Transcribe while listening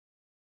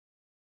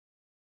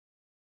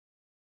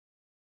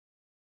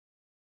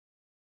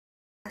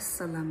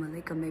Assalamu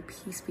Alaikum, may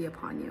peace be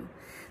upon you.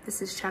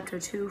 This is chapter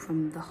 2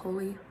 from the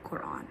Holy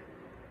Qur'an.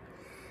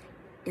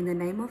 In the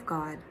name of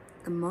God,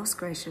 the most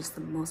gracious,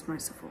 the most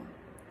merciful.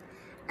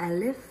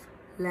 Alif,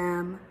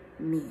 Lam,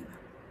 Mim.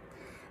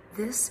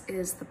 This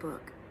is the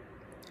book.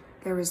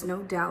 There is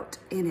no doubt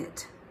in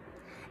it.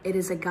 It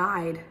is a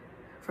guide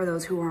for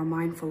those who are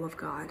mindful of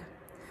God,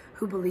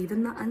 who believe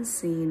in the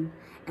unseen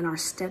and are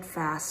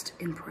steadfast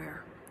in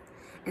prayer,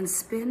 and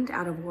spend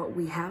out of what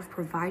we have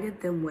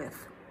provided them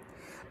with.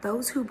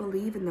 Those who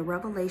believe in the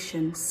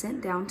revelation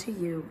sent down to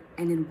you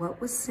and in what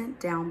was sent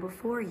down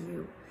before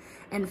you,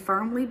 and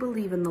firmly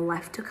believe in the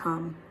life to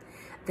come,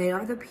 they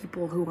are the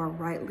people who are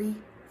rightly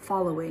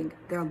following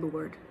their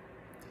Lord,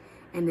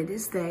 and it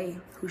is they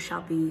who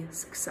shall be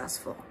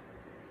successful.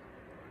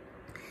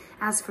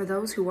 As for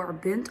those who are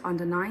bent on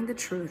denying the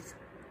truth,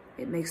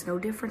 it makes no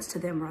difference to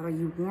them whether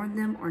you warn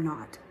them or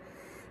not.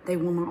 They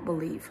will not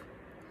believe.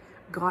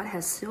 God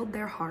has sealed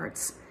their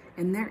hearts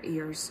and their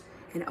ears,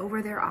 and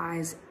over their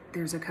eyes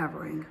there's a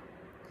covering.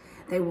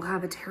 They will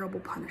have a terrible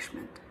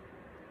punishment.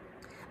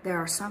 There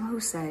are some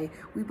who say,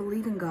 we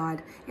believe in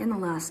God in the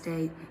last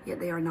day, yet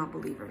they are not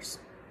believers.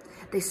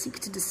 They seek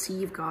to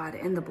deceive God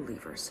and the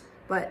believers,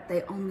 but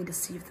they only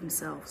deceive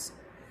themselves,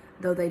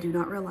 though they do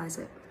not realize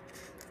it.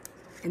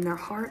 In their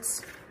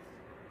hearts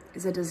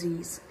is a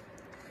disease,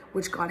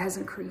 which God has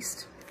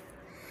increased.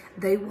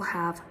 They will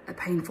have a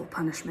painful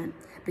punishment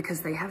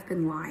because they have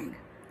been lying.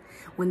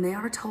 When they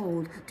are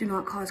told, do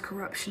not cause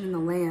corruption in the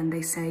land,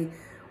 they say,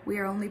 we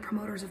are only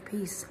promoters of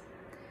peace.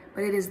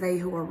 But it is they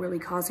who are really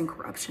causing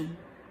corruption,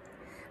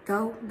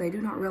 though they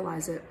do not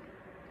realize it.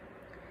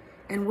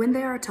 And when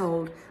they are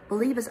told,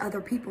 believe as other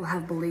people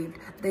have believed,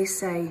 they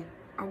say,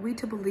 are we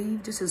to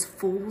believe just as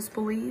fools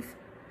believe?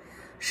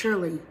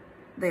 Surely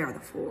they are the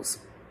fools,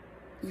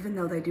 even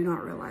though they do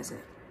not realize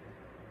it.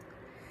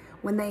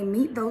 When they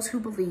meet those who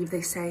believe,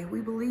 they say,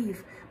 we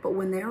believe. But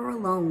when they are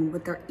alone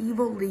with their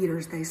evil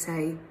leaders, they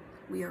say,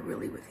 we are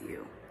really with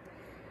you.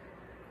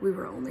 We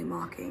were only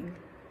mocking.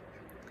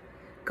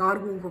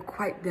 God will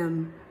requite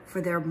them for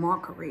their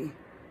mockery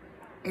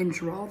and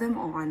draw them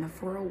on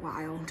for a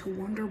while to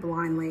wander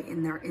blindly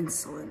in their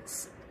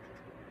insolence.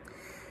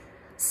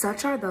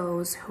 Such are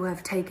those who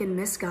have taken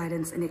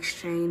misguidance in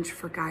exchange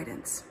for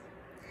guidance.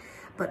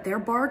 But their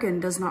bargain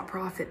does not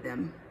profit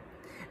them,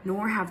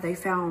 nor have they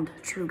found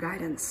true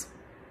guidance.